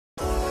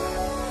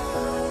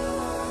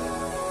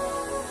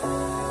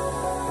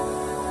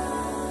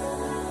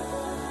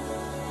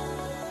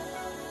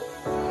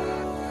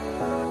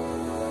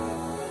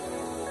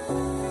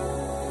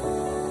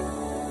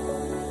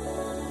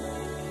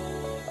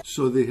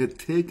So they had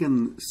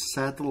taken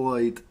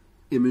satellite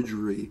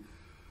imagery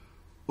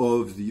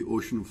of the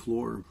ocean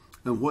floor,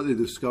 and what they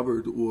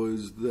discovered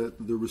was that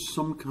there was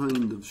some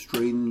kind of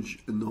strange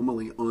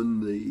anomaly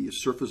on the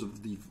surface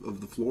of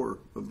the floor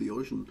of the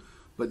ocean,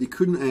 but they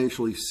couldn't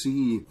actually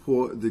see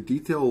what the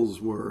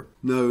details were.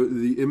 Now,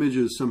 the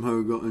images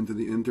somehow got into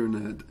the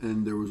internet,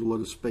 and there was a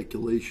lot of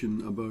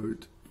speculation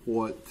about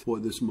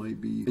what this might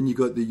be. And you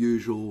got the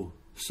usual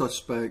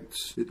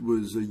suspects. It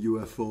was a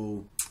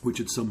UFO which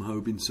had somehow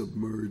been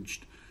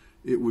submerged.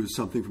 It was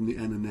something from the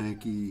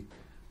Anunnaki.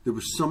 There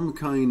was some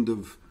kind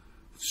of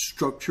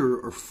structure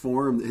or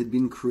form that had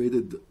been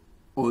created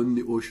on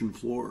the ocean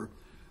floor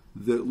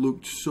that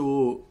looked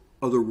so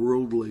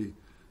otherworldly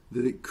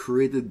that it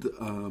created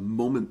a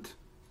moment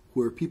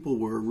where people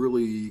were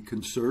really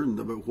concerned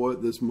about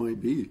what this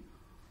might be.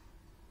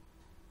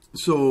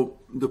 So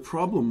the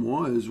problem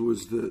was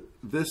that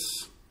this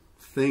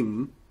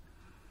thing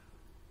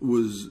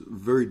was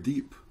very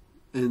deep,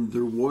 and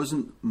there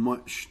wasn't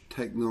much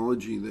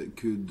technology that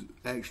could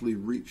actually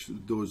reach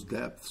those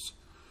depths.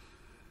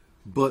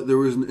 But there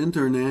was an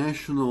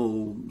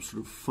international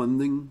sort of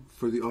funding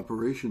for the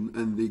operation,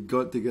 and they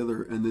got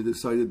together and they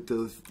decided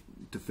to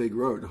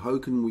figure out how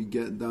can we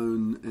get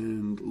down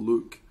and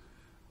look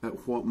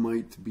at what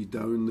might be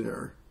down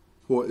there.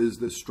 What is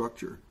this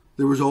structure?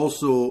 There was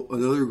also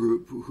another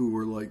group who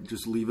were like,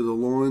 just leave it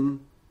alone.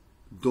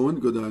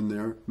 Don't go down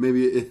there.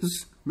 Maybe it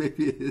is.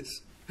 Maybe it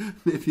is.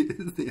 Maybe it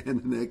is the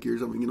Anunnaki or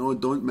something. You know,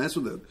 don't mess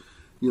with it.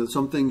 You know,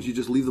 some things you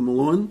just leave them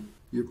alone.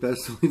 You're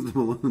best to leave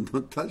them alone and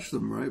don't touch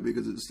them, right?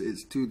 Because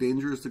it's too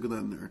dangerous to go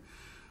down there.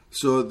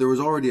 So there was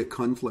already a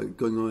conflict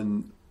going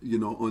on, you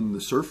know, on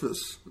the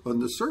surface. On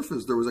the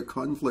surface, there was a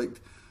conflict.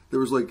 There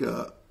was like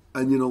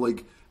and you know,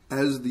 like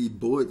as the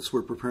boats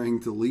were preparing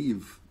to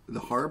leave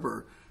the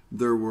harbor,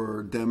 there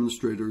were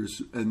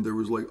demonstrators, and there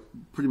was like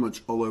pretty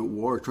much all-out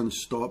war trying to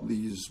stop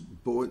these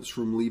boats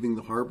from leaving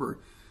the harbor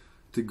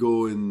to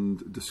go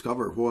and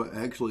discover what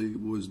actually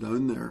was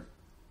down there.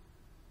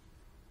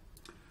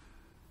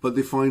 But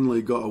they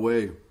finally got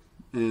away,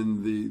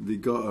 and they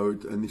got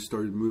out and they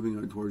started moving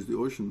out towards the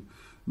ocean.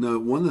 Now,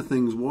 one of the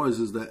things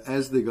is that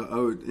as they got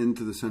out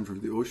into the center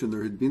of the ocean,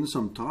 there had been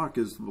some talk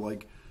as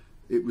like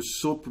it was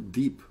so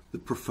deep, the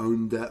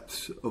profound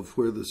depths of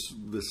where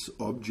this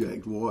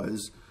object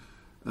was,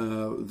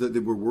 that they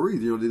were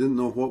worried. You know, they didn't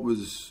know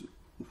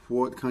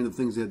what kind of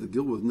things they had to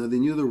deal with. Now, they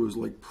knew there was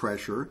like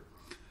pressure,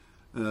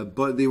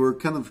 but they were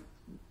kind of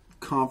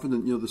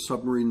confident, you know, the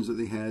submarines that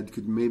they had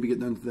could maybe get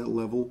down to that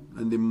level,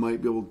 and they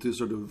might be able to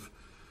sort of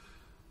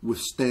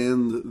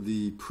withstand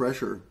the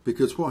pressure.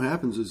 Because what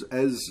happens is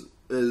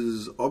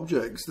as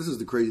objects, this is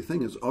the crazy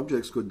thing, as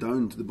objects go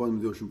down to the bottom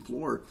of the ocean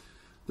floor,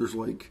 there's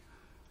like,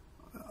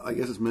 I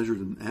guess it's measured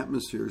in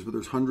atmospheres, but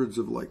there's hundreds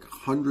of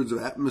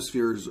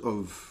atmospheres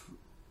of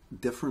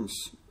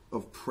difference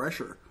of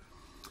pressure.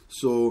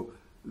 So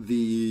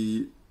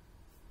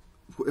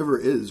whoever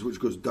it is which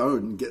goes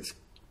down gets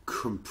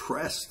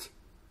compressed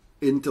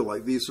into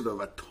like these sort of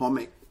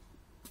atomic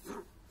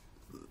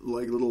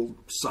like little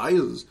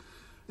sizes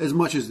as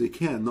much as they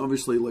can.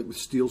 Obviously, like with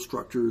steel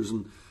structures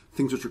and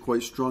things which are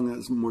quite strong,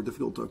 that's more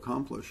difficult to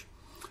accomplish.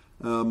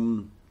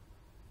 But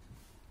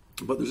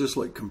there's this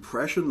like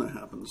compression that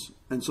happens,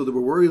 and so they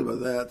were worried about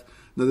that.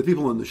 Now the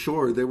people on the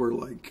shore, they were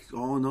like,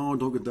 oh no,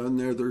 don't go down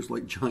there, there's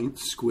like giant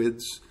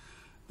squids,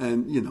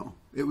 and you know,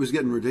 it was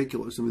getting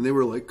ridiculous. I mean, they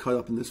were like caught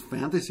up in this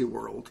fantasy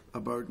world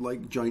about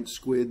like giant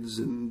squids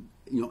and,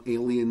 you know,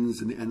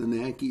 aliens and the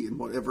Anunnaki and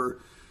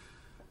whatever.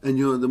 And,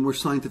 you know, the more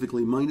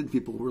scientifically minded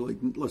people were like,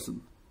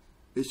 listen,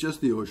 it's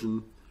just the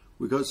ocean.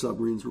 We got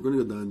submarines. We're going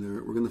to go down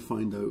there. We're going to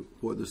find out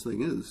what this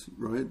thing is,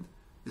 right?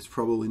 It's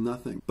probably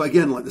nothing. But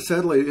again, like the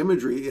satellite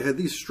imagery, it had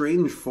these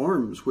strange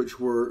forms which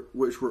were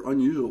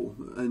unusual,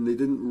 and they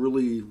didn't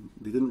really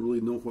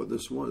know what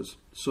this was.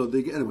 So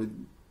anyway,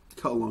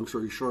 cut a long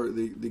story short,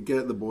 they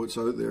get the boats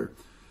out there,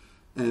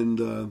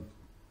 and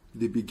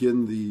they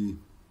begin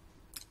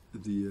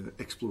the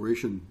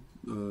exploration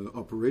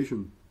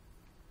operation.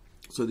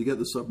 So they get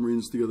the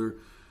submarines together,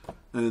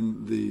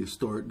 and they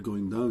start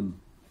going down.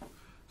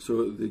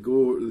 So they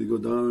go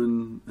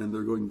down, and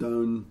they're going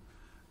down,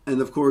 and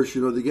of course,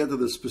 you know, they get to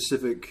the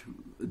specific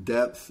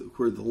depth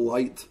where the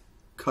light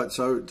cuts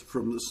out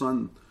from the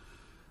sun.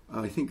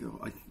 I think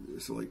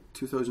it's like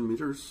 2,000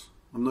 meters.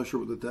 I'm not sure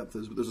what the depth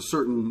is, but there's a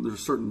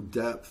certain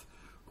depth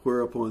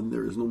whereupon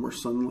there is no more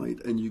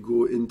sunlight, and you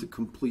go into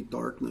complete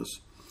darkness.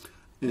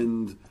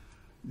 And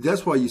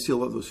that's why you see a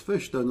lot of those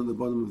fish down at the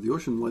bottom of the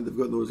ocean. Like they've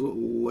got those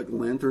little like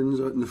lanterns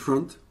out in the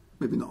front.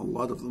 Maybe not a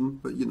lot of them,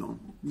 but you know,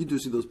 you do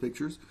see those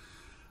pictures.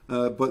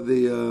 But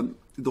the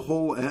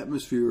whole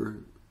atmosphere,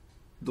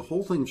 the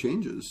whole thing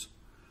changes.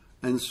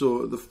 And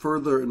so the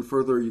further and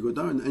further you go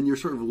down, and you're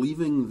sort of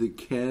leaving the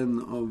ken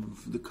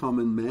of the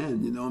common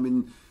man, you know, I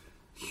mean,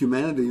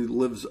 humanity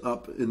lives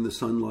up in the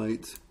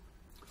sunlight,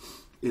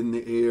 in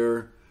the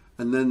air,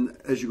 and then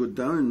as you go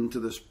down to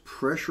this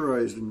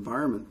pressurized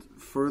environment,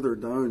 further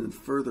down and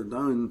further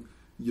down,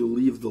 you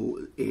leave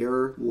the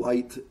air,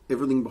 light,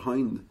 everything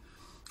behind,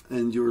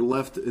 and you're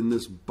left in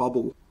this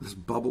bubble this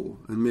bubble,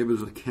 and maybe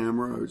there's a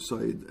camera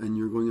outside, and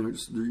you're going out,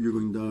 you're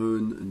going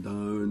down and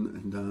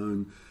down and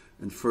down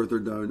and further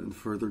down and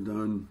further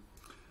down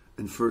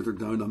and further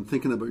down. I'm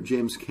thinking about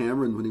James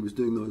Cameron when he was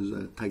doing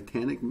those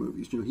Titanic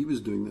movies. You know, he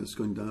was doing this,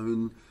 going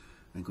down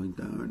and going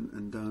down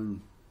and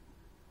down.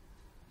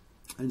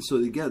 And so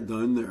they get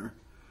down there,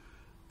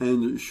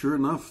 and sure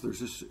enough, there's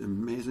this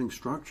amazing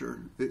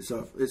structure. It's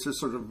a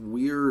sort of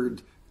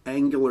weird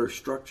angular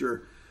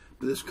structure,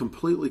 but it's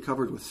completely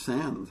covered with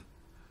sand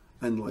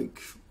and like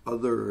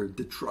other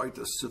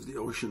detritus of the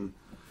ocean.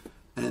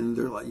 And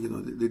they're like, you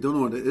know, they don't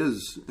know what it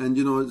is. And,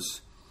 you know,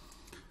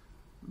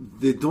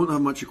 they don't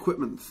have much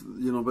equipment,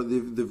 you know, but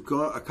they've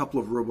got a couple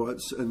of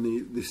robots,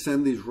 and they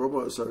send these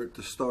robots out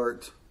to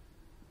start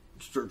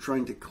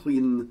trying to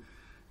clean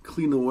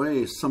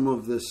away some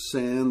of this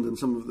sand and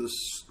some of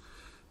this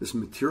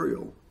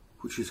material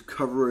which is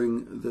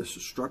covering this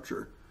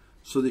structure,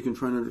 so they can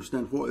try and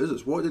understand, what is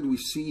this? What did we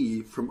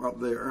see from up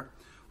there?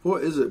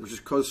 What is it which has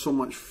caused so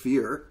much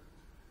fear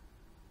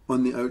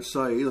on the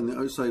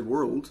outside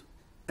world,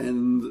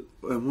 and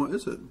what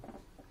is it?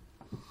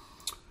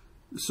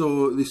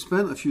 So they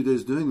spent a few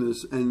days doing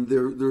this, and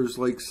there's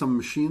like some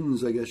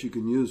machines, I guess you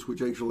can use,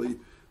 which actually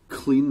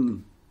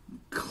clean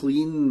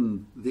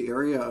the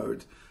area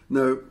out.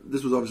 Now,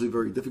 this was obviously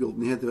very difficult,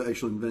 and they had to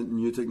actually invent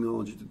new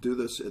technology to do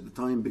this at the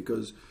time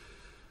because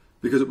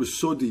it was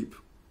so deep.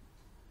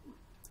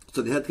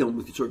 So they had to come up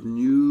with sort of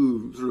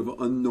new, sort of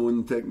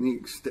unknown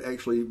techniques to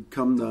actually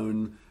come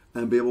down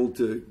and be able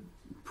to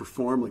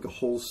perform like a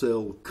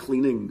wholesale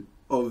cleaning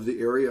of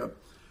the area.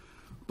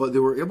 But they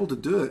were able to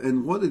do it,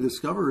 and what they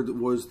discovered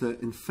was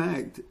that, in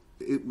fact,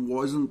 it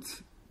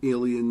wasn't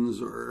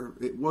aliens, or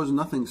it was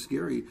nothing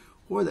scary.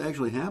 What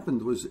actually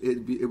happened was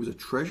it was a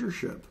treasure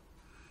ship.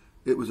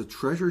 It was a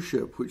treasure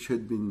ship which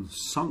had been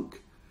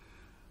sunk,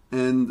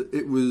 and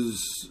it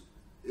was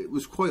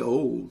quite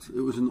old.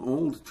 It was an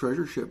old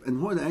treasure ship,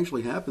 and what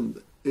actually happened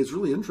is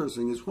really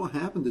interesting. Is what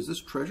happened is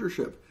this treasure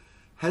ship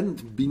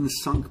hadn't been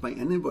sunk by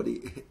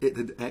anybody. It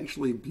had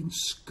actually been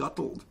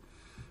scuttled,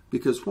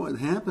 because what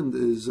had happened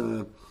is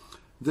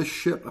this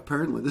ship,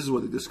 apparently, this is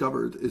what they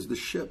discovered, is the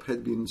ship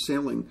had been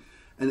sailing,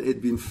 and it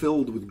had been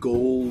filled with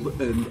gold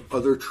and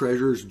other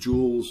treasures,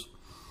 jewels,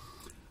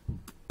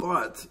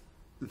 but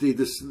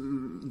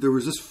there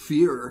was this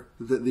fear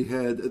that they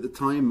had at the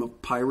time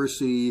of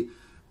piracy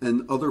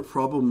and other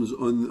problems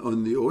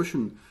on the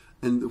ocean.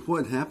 And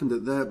what happened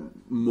at that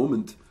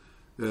moment,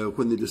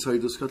 when they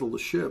decided to scuttle the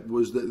ship,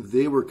 was that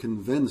they were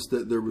convinced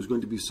that there was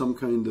going to be some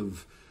kind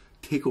of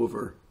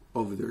takeover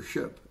of their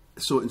ship.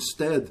 So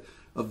instead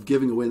of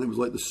giving away, and it was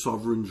like the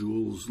sovereign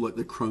jewels, like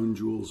the crown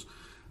jewels,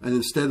 and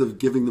instead of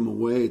giving them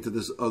away to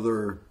this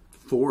other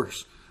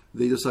force,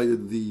 they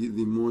decided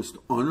the most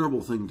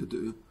honorable thing to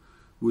do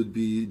would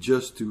be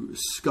just to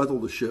scuttle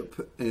the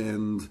ship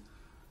and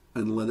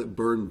let it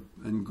burn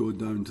and go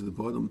down to the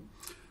bottom.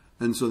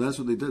 And so that's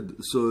what they did.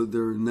 So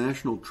their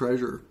national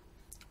treasure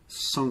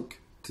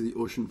sunk to the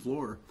ocean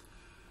floor.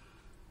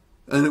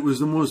 And it was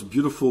the most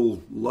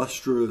beautiful,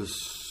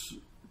 lustrous,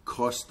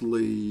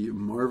 costly,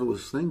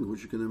 marvelous thing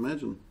which you can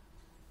imagine.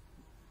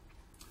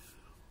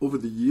 Over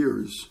the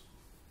years,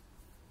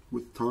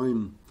 with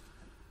time,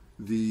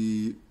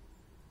 the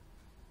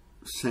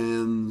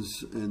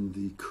sands and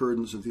the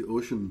currents of the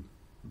ocean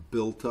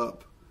built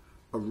up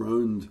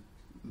around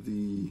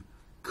the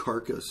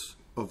carcass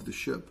of the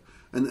ship.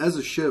 And as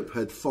the ship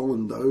had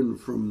fallen down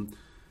from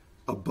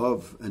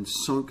above and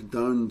sunk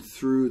down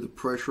through the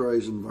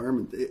pressurized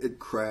environment, it had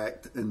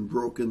cracked and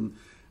broken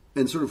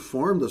and sort of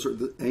formed a sort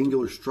of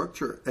angular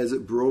structure as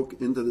it broke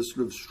into this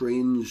sort of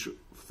strange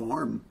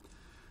form,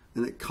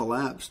 and it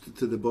collapsed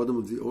to the bottom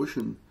of the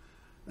ocean.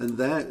 And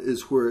that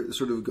is where it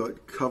sort of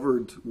got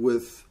covered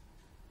with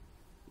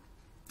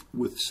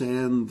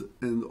sand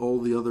and all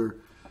the other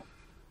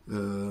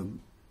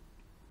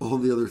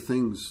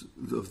things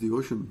of the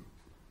ocean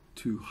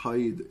to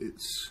hide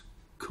its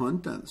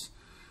contents.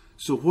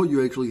 So what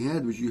you actually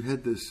had was you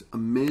had this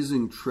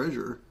amazing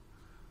treasure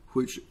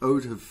which,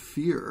 out of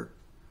fear,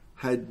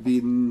 had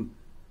been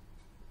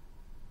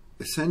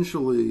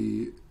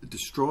essentially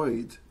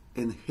destroyed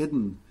and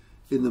hidden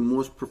in the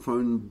most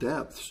profound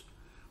depths.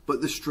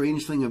 But the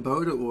strange thing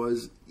about it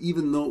was,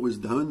 even though it was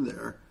down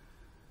there,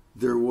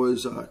 there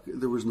was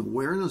an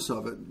awareness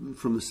of it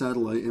from the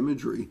satellite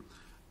imagery,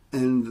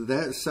 and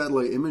that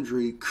satellite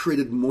imagery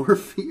created more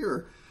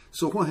fear.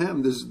 So what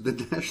happened is the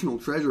national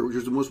treasure, which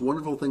is the most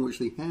wonderful thing which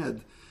they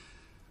had,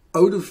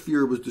 out of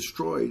fear was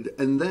destroyed,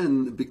 and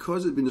then,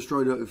 because it had been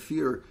destroyed out of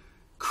fear,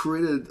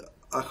 created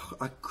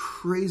a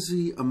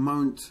crazy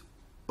amount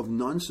of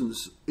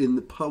nonsense in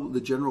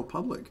the general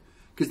public,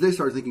 because they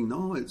started thinking,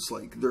 no, it's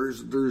like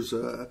there's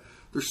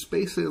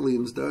space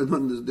aliens down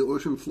on the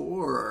ocean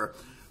floor, or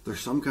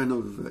there's some kind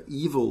of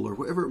evil, or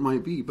whatever it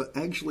might be. But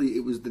actually,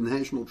 it was the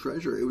national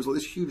treasure. It was like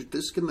this huge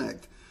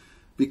disconnect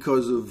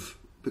because of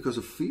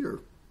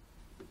fear.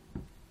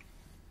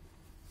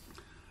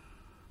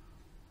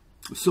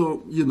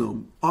 So, you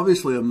know,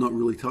 obviously I'm not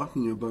really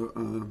talking about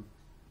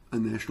a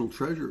national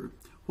treasure.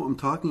 What I'm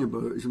talking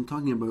about is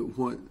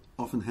what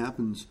often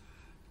happens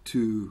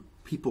to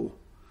people.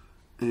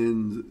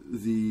 And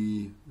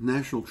the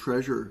national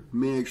treasure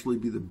may actually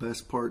be the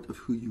best part of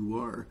who you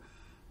are.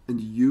 And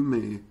you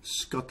may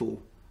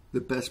scuttle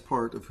the best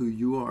part of who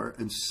you are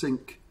and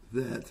sink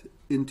that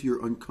into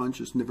your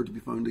unconscious, never to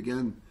be found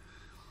again.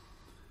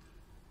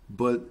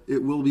 But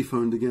it will be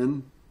found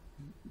again.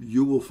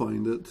 You will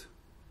find it.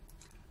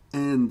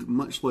 And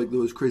much like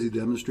those crazy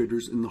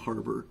demonstrators in the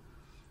harbor,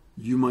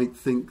 you might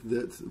think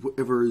that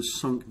whatever is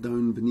sunk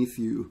down beneath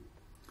you,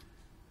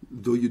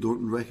 though you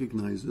don't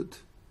recognize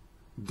it,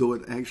 though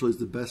it actually is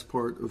the best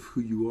part of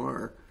who you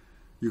are,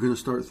 you're going to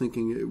start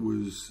thinking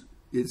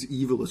it's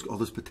evil, it's got all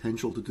this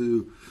potential to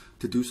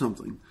do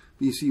something.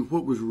 But you see,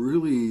 what was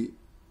really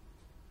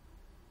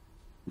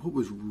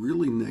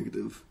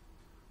negative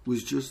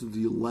was just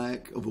the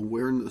lack of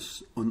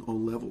awareness on all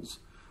levels.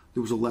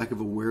 There was a lack of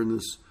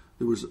awareness.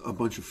 There was a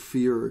bunch of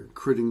fear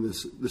creating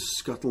this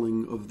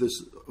scuttling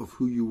of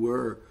who you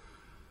were,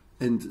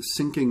 and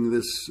sinking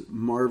this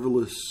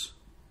marvelous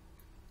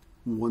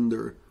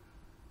wonder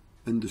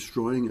and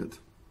destroying it,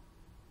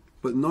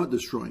 but not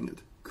destroying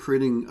it,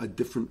 creating a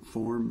different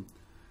form,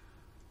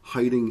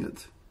 hiding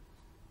it.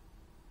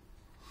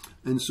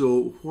 And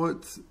so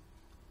what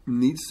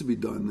needs to be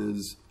done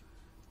is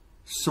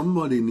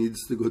somebody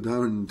needs to go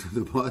down to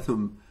the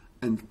bottom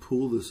and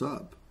pull this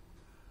up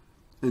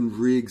and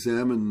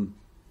re-examine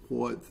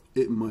what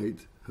it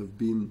might have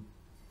been.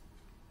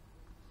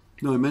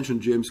 Now, I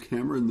mentioned James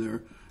Cameron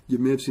there. You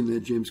may have seen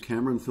that James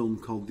Cameron film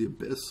called The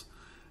Abyss.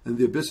 And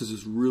The Abyss is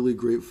this really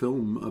great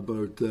film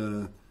about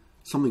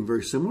something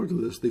very similar to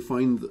this. They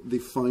find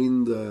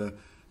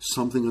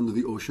something under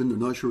the ocean. They're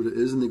not sure what it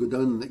is, and they go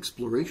down in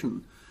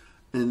exploration.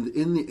 And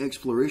in the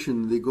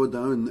exploration, they go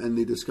down and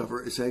they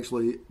discover it's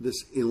actually this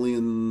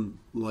alien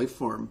life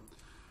form,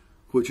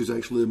 which is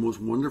actually the most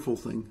wonderful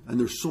thing. And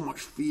there's so much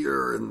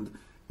fear, and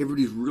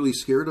everybody's really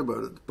scared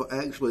about it. But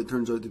actually, it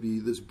turns out to be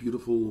this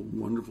beautiful,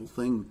 wonderful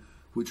thing,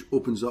 which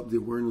opens up the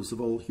awareness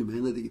of all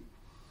humanity.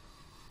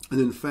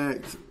 And in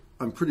fact,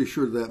 I'm pretty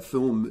sure that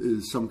film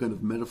is some kind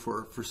of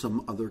metaphor for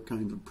some other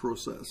kind of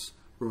process,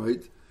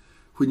 right?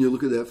 When you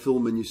look at that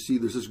film and you see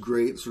there's this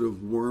great sort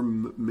of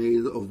worm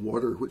made of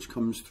water which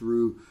comes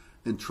through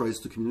and tries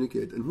to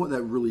communicate. And what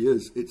that really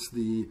is, it's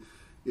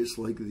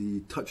like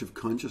the touch of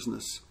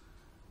consciousness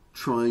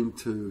trying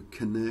to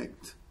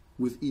connect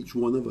with each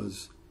one of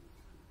us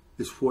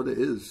is what it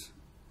is.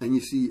 And you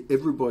see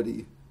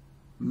everybody,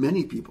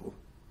 many people,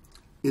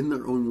 in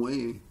their own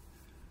way,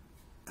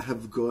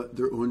 have got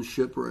their own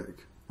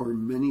shipwreck, or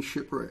many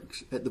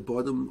shipwrecks at the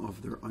bottom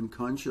of their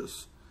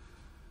unconscious,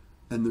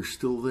 and they're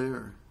still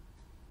there.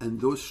 And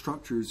those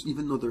structures,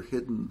 even though they're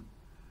hidden,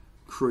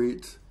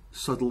 create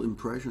subtle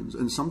impressions,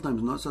 and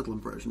sometimes not subtle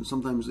impressions.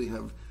 Sometimes they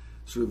have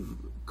sort of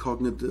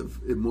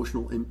cognitive,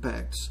 emotional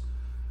impacts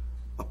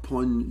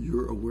upon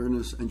your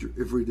awareness and your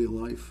everyday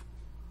life,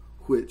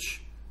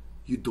 which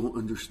you don't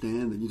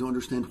understand, and you don't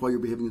understand why you're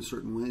behaving in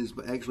certain ways.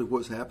 But actually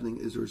what's happening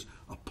is there's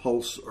a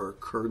pulse or a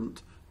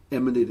current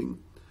emanating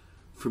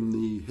from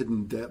the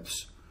hidden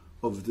depths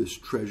of this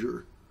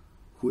treasure,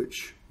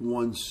 which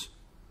once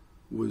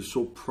was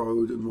so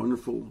proud and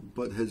wonderful,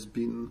 but has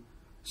been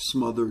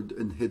smothered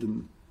and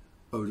hidden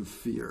out of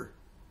fear.